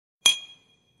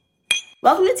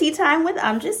Welcome to Tea Time with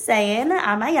I'm Just Saying.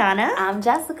 I'm Ayana. I'm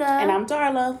Jessica. And I'm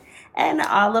Darla. And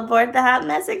all aboard the Hot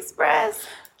Mess Express.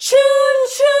 Choo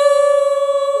choo!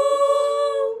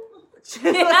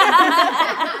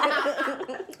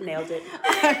 Nailed it.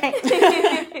 All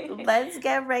right. Let's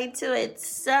get right to it.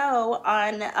 So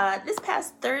on this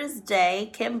past Thursday,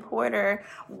 Kim Porter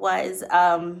was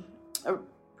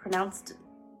pronounced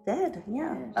dead.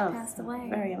 Yeah. She passed away.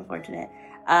 Very unfortunate.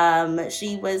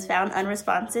 She was found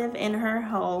unresponsive in her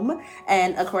home,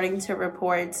 and according to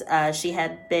reports, she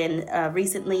had been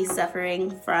recently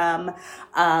suffering from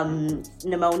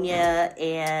pneumonia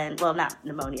and, well, not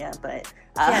pneumonia, but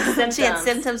she had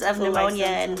symptoms of pneumonia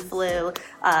and flu,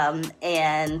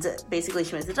 and basically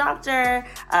she went to the doctor.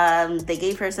 They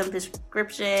gave her some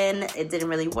prescription. It didn't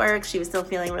really work. She was still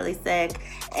feeling really sick,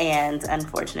 and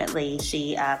unfortunately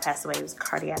she passed away. It was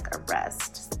cardiac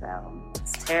arrest. So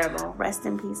it's terrible. Rest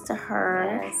in peace to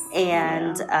her. Yes.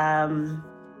 And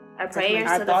our prayers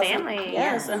to the family.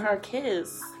 Yes, and her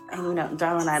kids. And you know,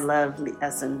 Darla and I love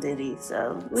us and Diddy,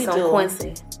 so we do.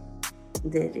 Quincy.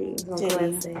 Diddy.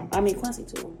 Quincy. I mean Quincy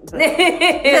too. But yeah,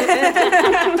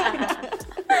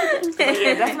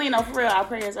 definitely for real. Our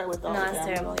prayers are with all of them. No, it's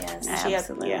terrible. Yes, and she has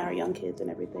her young kids and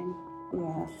everything.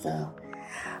 Yeah. So.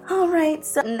 All right,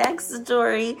 so next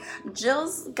story, Jill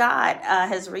Scott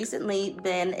has recently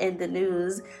been in the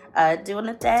news doing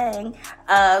a thing.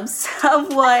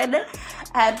 Someone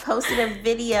had posted a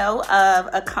video of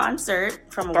a concert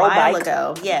from a while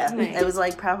ago. Yeah, it was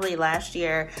like probably last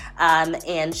year.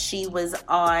 And she was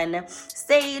on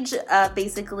stage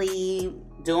basically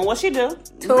doing what she do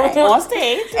on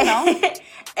stage, you know.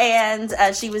 And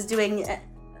she was doing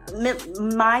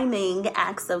miming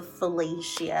acts of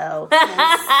fellatio.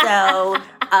 So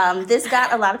this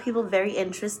got a lot of people very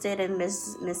interested in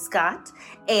Miss Scott,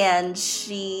 and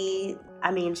she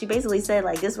basically said,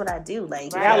 like, this is what I do,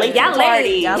 like, y'all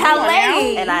lady.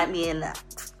 And I mean,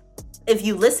 if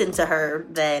you listen to her,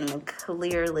 then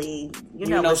clearly you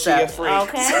know what's she up. A freak.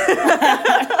 Okay.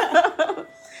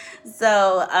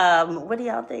 So what do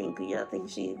y'all think? Do y'all think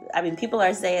people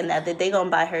are saying that they gonna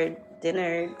buy her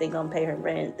dinner, they gonna pay her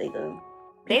rent,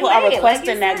 people are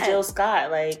requesting that Jill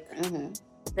Scott, like,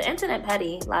 the internet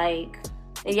petty, like,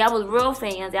 if y'all was real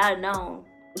fans, y'all know.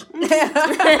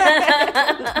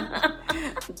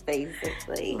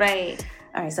 Basically. Right.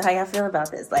 All right, so how y'all feel about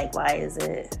this? Like, why is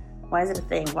it a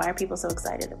thing? Why are people so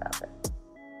excited about it?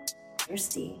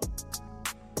 Thirsty.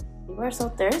 People are so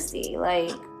thirsty.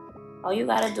 Like, all you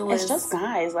gotta do is... It's just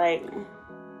guys, like... I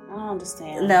don't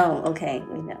understand. No, okay,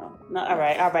 we know. No, all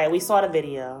right. We saw the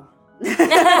video. Thank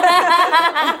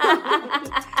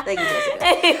you,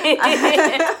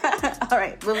 Jessica. All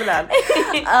right, moving on.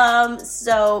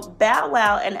 So Bow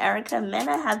Wow and Erica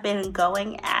Mena have been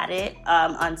going at it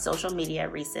on social media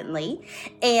recently,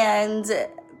 and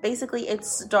basically it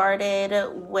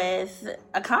started with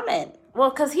a comment.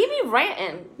 Well, because he be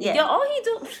ranting. Yeah. Yo, all he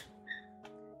do...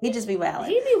 He just be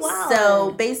wilding. He be wilding.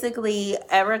 So basically,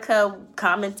 Erica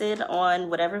commented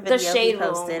on whatever video he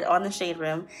posted on the Shade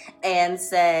Room and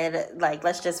said, like,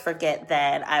 let's just forget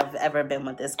that I've ever been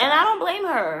with this guy. And I don't blame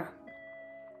her.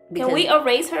 Because can we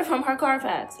erase her from her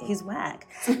Carfax? He's whack.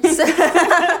 So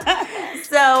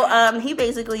he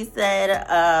basically said,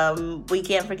 we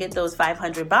can't forget those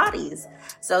 500 bodies.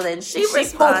 So then she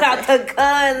responded, pulled out the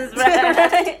guns,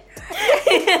 right?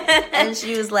 And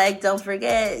she was like, don't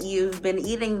forget, you've been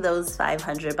eating those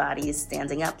 500 bodies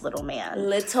standing up, little man.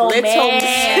 Little man.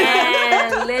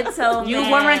 You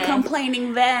weren't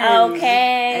complaining then.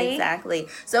 Okay. Exactly.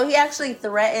 So he actually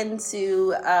threatened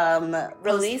to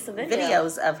release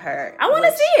videos of her. I want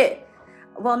to see it.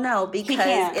 Well, no,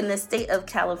 because in the state of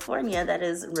California, that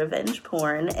is revenge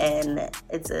porn, and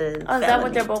it's a felony. Is that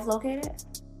what they're both located?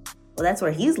 Well, that's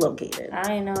where he's located. I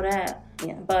didn't know that.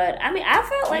 Yeah. But, I mean, I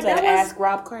felt like that was... ask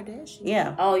Rob Kardashian.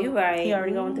 Yeah. Oh, you're right. He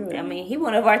already going through it. I mean, he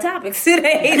one of our topics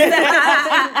today.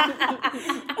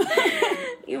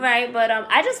 You're right. But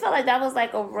I just felt like that was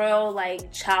like a real,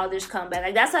 like, childish comeback.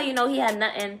 Like, that's how you know he had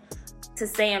nothing to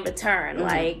say in return. Mm-hmm.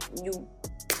 Like,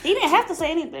 he didn't have to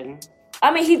say anything.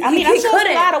 I mean, he couldn't. I'm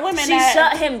sure a lot of women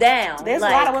shut him down. There's a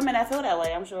lot of women that feel that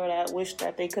way. I'm sure that wish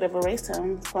that they could have erased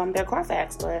him from their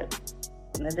Carfax, but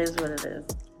it is what it is.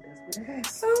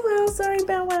 Oh well, sorry,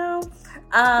 Bow Wow.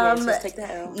 Just take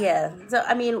that out. Yeah. So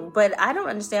I mean, but I don't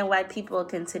understand why people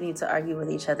continue to argue with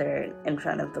each other in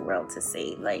front of the world to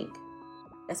see, like.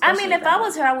 I mean, if I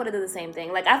was her, I would have done the same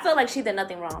thing. Like, I feel like she did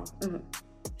nothing wrong. Mm-hmm.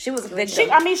 She was a victim. She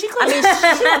did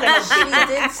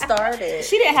start it.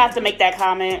 She didn't have to make that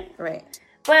comment. Right.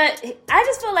 But I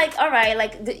just feel like, all right,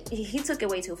 like, he took it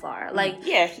way too far. Like,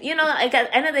 you know, like, at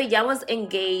the end of the day, y'all was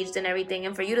engaged and everything.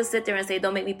 And for you to sit there and say,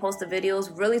 don't make me post the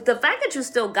videos, really, the fact that you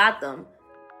still got them.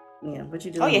 Yeah, what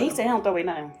you do? Oh, yeah, he said he don't throw away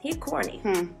nothing. He corny.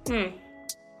 All them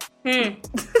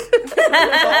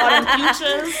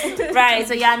futures. Right,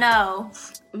 so y'all know.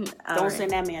 Don't send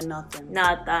that man nothing.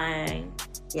 Nothing.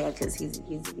 Yeah, because he's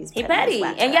petty.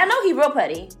 And y'all know he real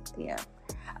petty. Yeah.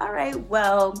 All right,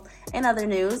 well, in other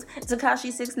news,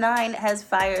 Tekashi 6ix9ine has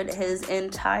fired his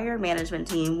entire management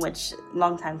team, which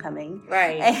long time coming.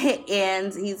 Right.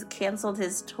 And he's canceled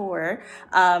his tour.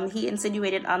 He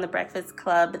insinuated on The Breakfast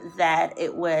Club that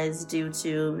it was due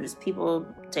to just people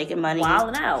taking money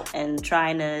wilding out and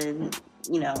trying to,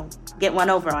 you know, get one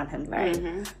over on him, right?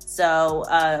 Mm-hmm. So,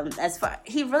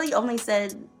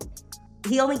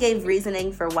 he only gave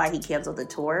reasoning for why he canceled the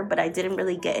tour, but I didn't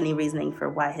really get any reasoning for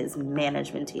why his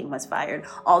management team was fired.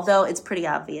 Although it's pretty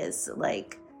obvious,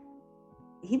 like,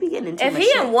 he be getting into if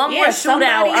he in one more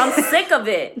shootout, I'm sick of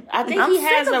it. I think he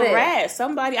has a rat.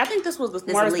 Somebody, I think this was the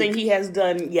smartest thing he has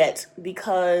done yet,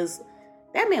 because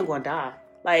that man gonna die.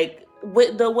 Like,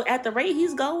 at the rate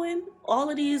he's going, all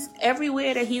of these,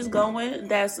 everywhere that he's going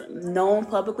that's known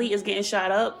publicly is getting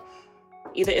shot up.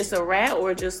 Either it's a rat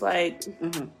or just like...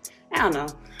 Mm-hmm. I don't know.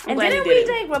 And didn't we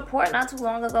like report not too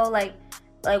long ago, like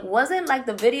wasn't like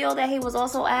the video that he was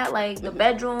also at, like the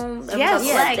bedroom?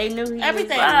 Yes, they knew he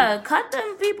everything. Cut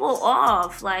them people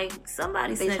off. Like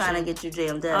somebody. They trying to get you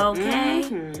jammed up. Okay,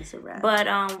 mm-hmm. But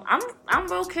I'm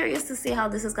real curious to see how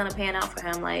this is gonna pan out for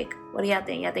him. Like, what do y'all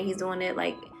think? Y'all think he's doing it?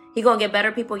 Like, he gonna get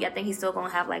better people? Y'all think he's still gonna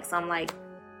have like some like,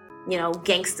 you know,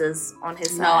 gangsters on his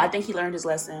side? No, I think he learned his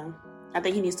lesson. I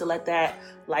think he needs to let that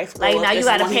life go. Like, now you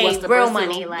gotta pay real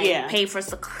money, like pay for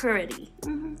security.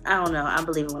 Mm-hmm. I don't know. I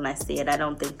believe it when I see it. I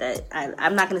don't think that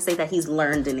I'm not gonna say that he's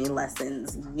learned any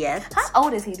lessons yet. How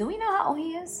old is he? Do we know how old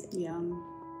he is? Young.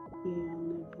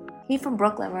 He from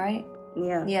Brooklyn, right?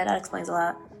 Yeah. Yeah, that explains a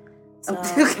lot. So.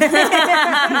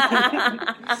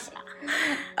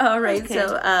 All right,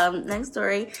 so next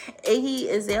story. Iggy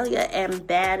Azalea and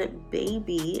Bad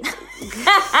Baby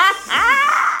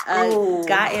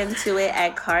got into it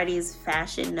at Cardi's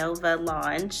Fashion Nova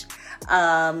launch.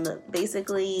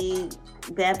 Basically,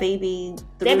 Bad Baby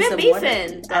they've been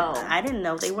beefing, though. I didn't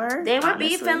know they were. They were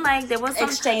beefing, like there was some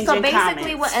exchanging So basically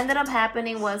comments. What ended up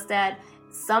happening was that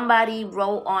somebody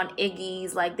wrote on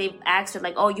Iggy's, like they asked her,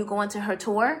 like, oh, you going to her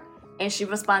tour? And she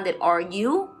responded, are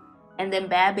you? And then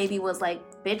Bad Baby was like,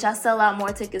 bitch, I sell out more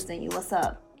tickets than you. What's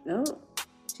up? Oh,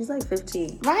 she's like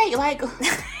 15. Right, like,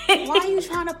 why are you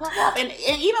trying to pop off? And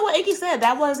even what Iggy said,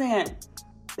 that wasn't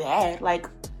bad. Like,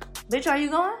 bitch, are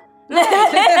you going?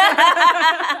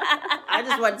 I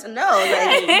just want to know,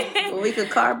 like, we could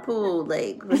carpool,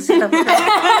 like, I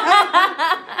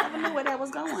never knew where that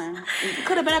was going. It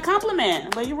could have been a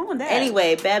compliment, but you ruined that.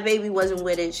 Anyway, Bad Baby wasn't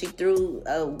with it. She threw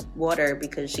water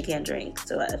because she can't drink,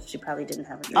 so she probably didn't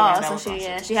have a drink. Oh, so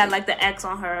she had like the X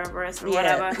on her wrist or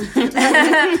whatever.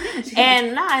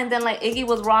 And then like Iggy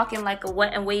was rocking like a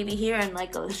wet and wavy here and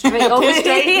like a straight over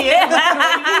here.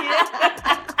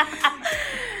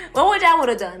 What would y'all would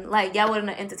have done? Like, y'all wouldn't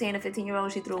have entertained a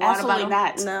 15-year-old? She threw a water bottle?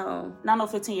 Absolutely not. No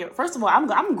 15-year-old. First of all,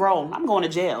 I'm grown. I'm going to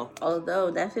jail.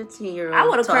 Although that 15-year-old, I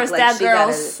would have cursed that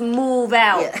girl smooth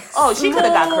out. Yeah. Oh, she could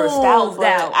have got cursed out.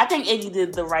 But I think Iggy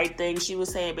did the right thing. She was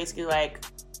saying basically like,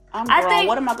 I'm grown.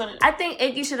 What am I gonna? I think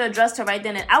Iggy should have addressed her right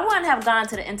then, and I wouldn't have gone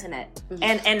to the internet.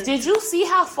 Mm-hmm. And did you see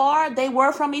how far they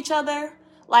were from each other?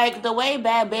 Like, the way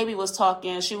Bad Baby was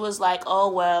talking, she was like,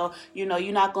 oh, well, you know,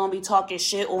 you're not going to be talking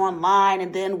shit online,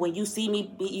 and then when you see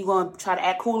me, you going to try to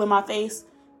act cool in my face?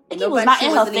 He was not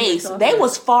in her face. They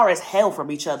was far as hell from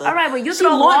each other. All right, but you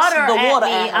throw water at me,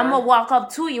 I'm going to walk up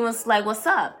to you and it's like, what's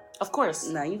up? Of course.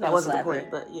 No, you that wasn't the point,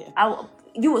 but yeah.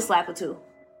 You would slap her too.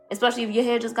 Especially if your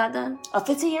hair just got done. A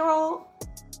 15-year-old?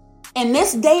 In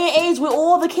this day and age with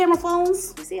all the camera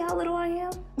phones? You see how little I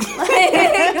am?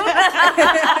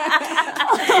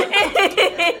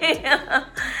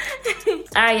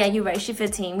 All right, yeah, you're right. She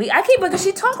 15. Because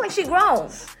she talk like she grown.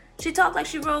 She talk like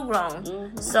she real grown.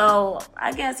 Mm-hmm. So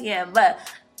I guess, yeah, but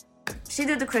she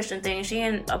did the Christian thing. She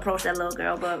didn't approach that little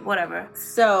girl, but whatever.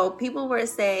 So people were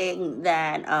saying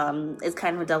that it's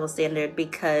kind of a double standard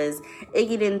because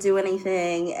Iggy didn't do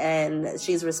anything and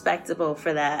she's respectable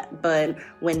for that. But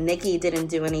when Nicki didn't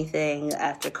do anything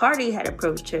after Cardi had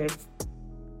approached her,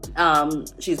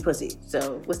 she's pussy.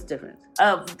 So what's the difference?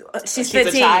 She's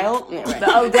 15. A child. Yeah, right.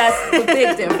 Oh, that's the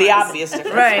big difference. The obvious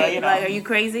difference. Right. But, you know. Like, are you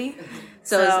crazy?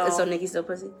 So Nicki still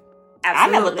pussy?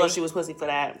 Absolutely. I never thought she was pussy for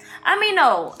that. I mean,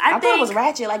 no. I thought it was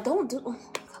ratchet. Like, don't do...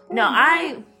 No,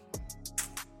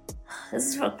 this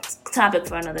is a topic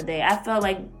for another day. I felt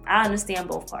like I understand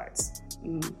both parts.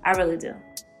 I really do.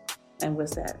 And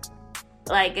what's that?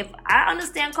 Like, if I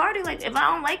understand Cardi, like, if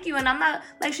I don't like you and I'm not,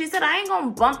 like she said, I ain't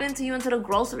gonna bump into you into the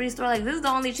grocery store. Like, this is the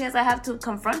only chance I have to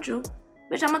confront you.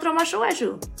 Bitch, I'm gonna throw my shoe at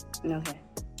you. Okay.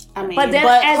 I mean, but then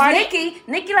as Cardi,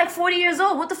 Nicki like 40 years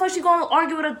old. What the fuck she gonna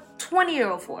argue with a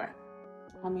 20-year-old for?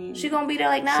 I mean, she gonna be there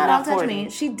like, nah, don't touch me.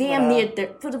 She damn near,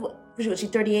 she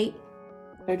 38?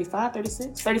 35,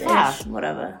 36? 35.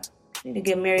 Whatever. Need to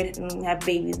get married and have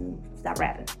babies and stop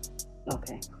rapping.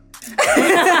 Okay.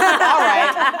 All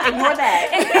right. Ignore that.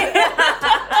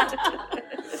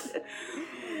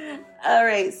 All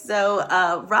right. So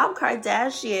Rob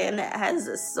Kardashian has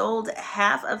sold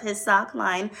half of his sock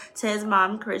line to his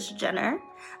mom, Kris Jenner.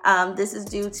 This is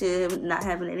due to him not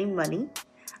having any money.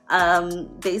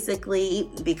 Basically,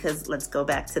 because let's go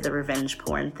back to the revenge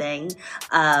porn thing.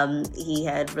 He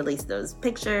had released those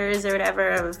pictures or whatever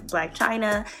of Blac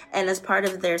Chyna, and as part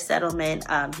of their settlement,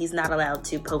 he's not allowed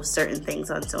to post certain things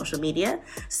on social media.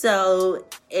 So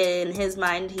in his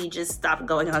mind, he just stopped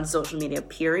going on social media,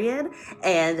 period,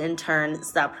 and in turn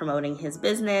stopped promoting his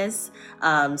business,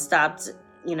 stopped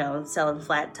selling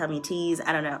flat tummy teas.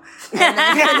 I don't know.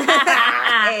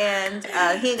 And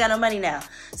he ain't got no money now.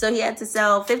 So he had to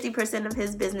sell 50% of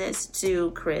his business to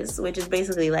Kris, which is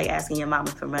basically like asking your mama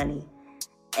for money.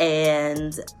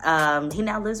 And he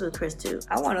now lives with Kris, too.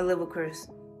 I want to live with Kris.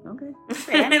 Okay. It's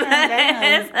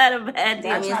not a bad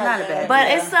deal. I mean, it's not a bad deal. But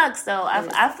it sucks, though.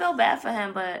 I feel bad for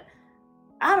him, but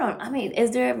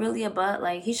is there really a but?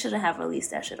 Like, he shouldn't have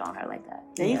released that shit on her like that.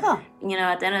 There you go.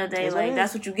 At the end of the day,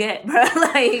 that's what you get, bro.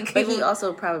 Like, but he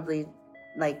also probably,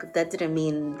 that didn't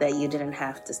mean that you didn't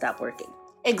have to stop working.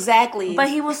 Exactly. But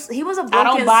he was a broken I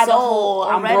don't buy the soul whole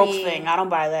I'm broke thing. I don't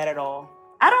buy that at all.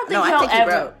 I don't think he'll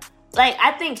ever. Broke. Like,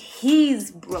 I think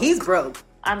he's broke. He's broke.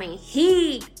 I mean,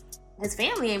 his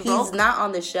family ain't broke. He's not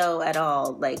on the show at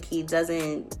all. Like, he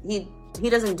doesn't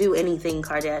do anything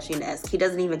Kardashian-esque. He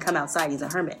doesn't even come outside. He's a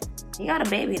hermit. He got a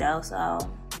baby, though, so...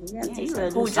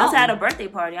 who just had a birthday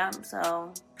party,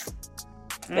 so...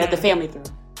 Let the family through.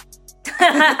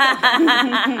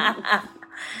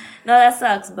 No, that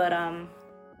sucks, but,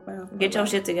 get your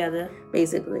shit together.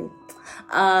 Basically.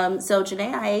 So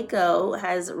Jhené Aiko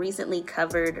has recently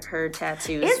covered her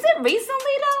tattoos. Is it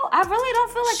recently, though? I really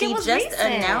don't feel like it was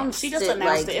recent. She just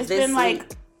announced it. It's been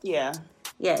yeah.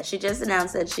 Yeah, she just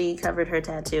announced that she covered her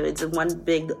tattoo. It's one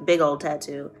big old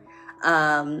tattoo.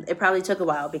 It probably took a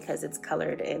while because it's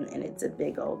colored and it's a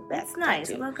big old back tattoo. It's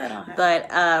nice. Look good on her.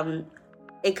 But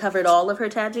it covered all of her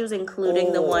tattoos,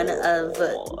 including the one of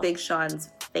Big Sean's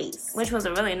face. Which was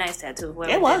a really nice tattoo.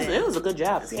 It was a good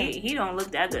job. He don't look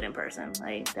that good in person.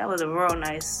 Like, that was a real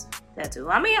nice tattoo.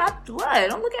 I mean,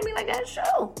 don't look at me like that.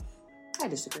 Show. I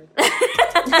disagree.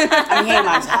 I mean, he ain't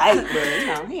my type, but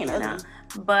he ain't ugly.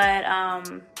 But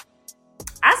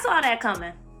I saw that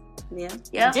coming. Yeah.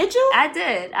 Yep. Did you? I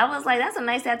did. I was like, that's a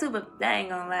nice tattoo, but that ain't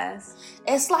gonna last.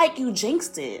 It's like you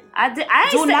jinxed it. I did. Did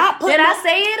I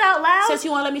say it out loud? Since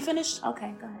you want to let me finish?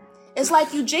 Okay, go ahead. It's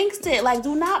like you jinxed it. Like,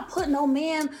 do not put no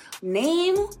man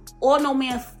name or no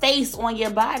man face on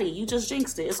your body. You just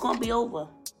jinxed it. It's gonna be over.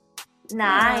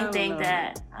 Nah, I didn't think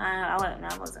that. I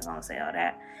wasn't gonna say all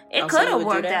that. It could have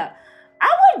worked out. I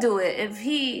would do it if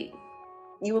he.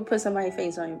 You would put somebody's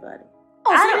face on your body.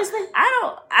 Oh, seriously?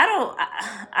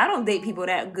 I don't date people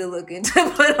that good looking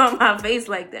to put on my face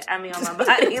like that. I mean, on my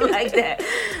body like that.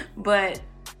 But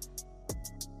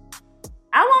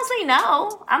I won't say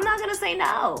no. I'm not gonna say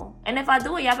no. And if I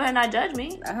do it, y'all better not judge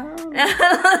me. But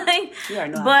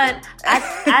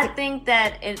I think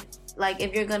that if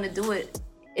you're gonna do it,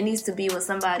 it needs to be with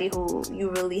somebody who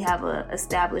you really have a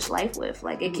established life with.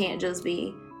 Like, it can't just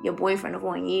be your boyfriend of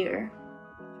 1 year.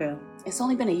 True. It's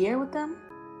only been a year with them?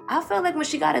 I felt like when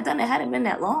she got it done, it hadn't been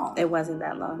that long. It wasn't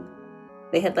that long.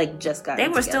 They had just gotten They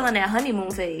were still in that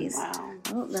honeymoon phase. Wow.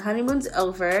 Well, the honeymoon's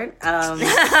over. So was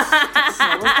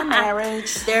the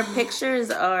marriage. Their pictures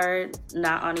are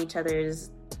not on each other's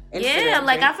Instagram.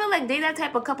 Yeah, I feel like they that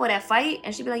type of couple that fight,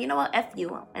 and she'd be like, you know what, F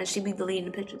you, and she'd be deleting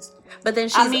the pictures. But then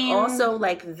she's also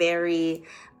very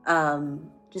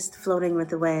just floating with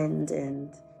the wind,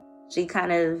 and she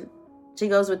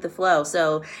goes with the flow.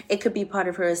 So it could be part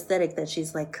of her aesthetic that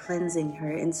she's cleansing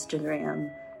her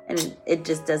Instagram, and it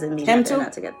just doesn't mean that they're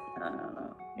not together. I don't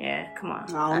know. Yeah, come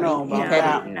on. I don't know about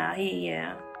that. Nah,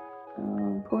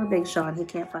 Poor Big Sean. He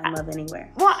can't find love anywhere.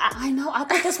 Well, I know. I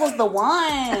thought this was the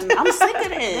one. I'm sick of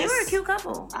this. They were a cute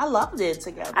couple. I loved it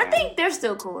together. I think they're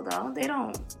still cool, though. They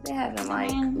haven't,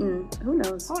 like... who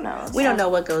knows? Who knows? We don't know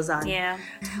what goes on. Yeah.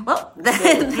 Well, that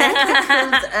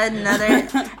concludes another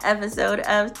episode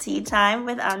of Tea Time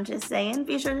with I'm Just Saying.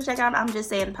 Be sure to check out I'm Just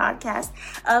Saying podcast,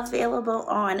 available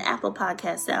on Apple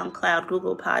Podcasts, SoundCloud,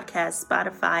 Google Podcasts,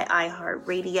 Spotify,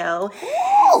 iHeartRadio.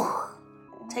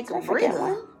 Take a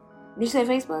breather. Did you say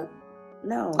Facebook?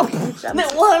 No.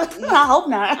 Well, I hope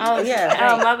not. Oh, yeah. Right.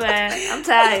 Oh, my bad. I'm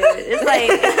tired. It's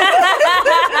like...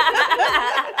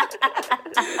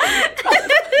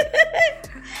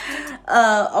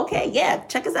 okay, yeah.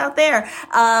 Check us out there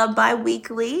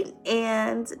bi-weekly.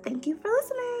 And thank you for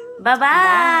listening.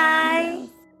 Bye-bye.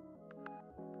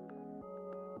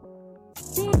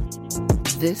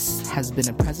 This has been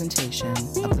a presentation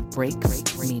of the Break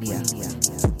Media.